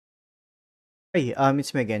Hey,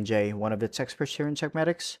 it's me again, Jay, one of the tech experts here in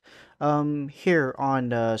Techmatics. Here on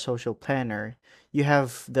the Social Planner, you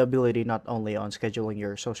have the ability not only on scheduling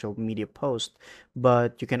your social media post,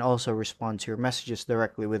 but you can also respond to your messages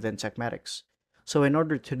directly within Techmatics. So in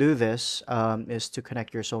order to do this, is to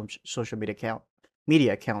connect your social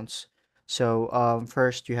media accounts. So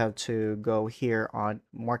first you have to go here on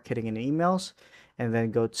marketing and emails, and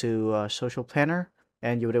then go to Social Planner,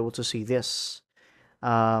 and you would able to see this.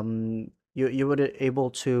 You would able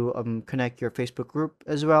to connect your Facebook group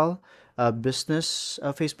as well, business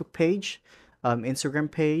Facebook page, Instagram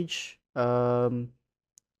page.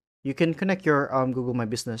 You can connect your Google My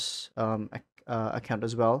Business account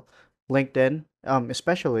as well, LinkedIn,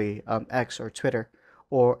 especially X or Twitter,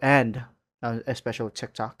 or and especially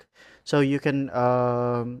TikTok. So you can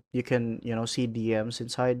see DMs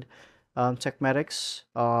inside Techmatics,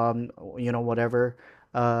 whatever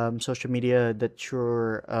social media that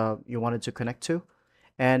you wanted to connect to,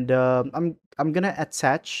 and I'm gonna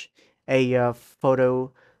attach a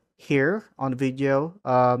photo here on the video.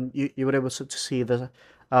 You would able to see the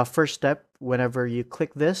first step. Whenever you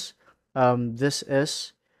click this, this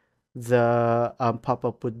is the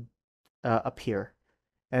pop-up would appear,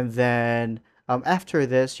 and then after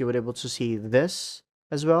this you would able to see this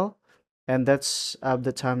as well, and that's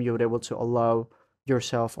the time you would able to allow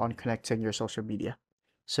yourself on connecting your social media.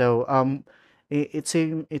 So it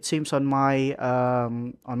seems on my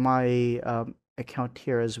account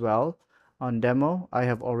here as well. On demo, I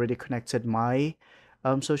have already connected my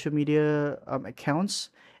social media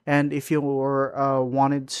accounts, and if you were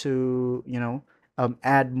wanted to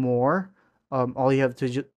add more, all you have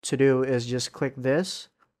to do is just click this,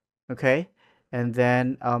 okay, and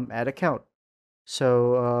then add account.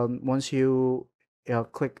 So once you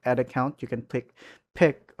click add account, you can pick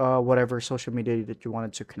whatever social media that you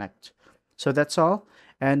wanted to connect. So that's all,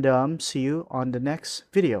 and see you on the next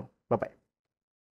video. Bye bye.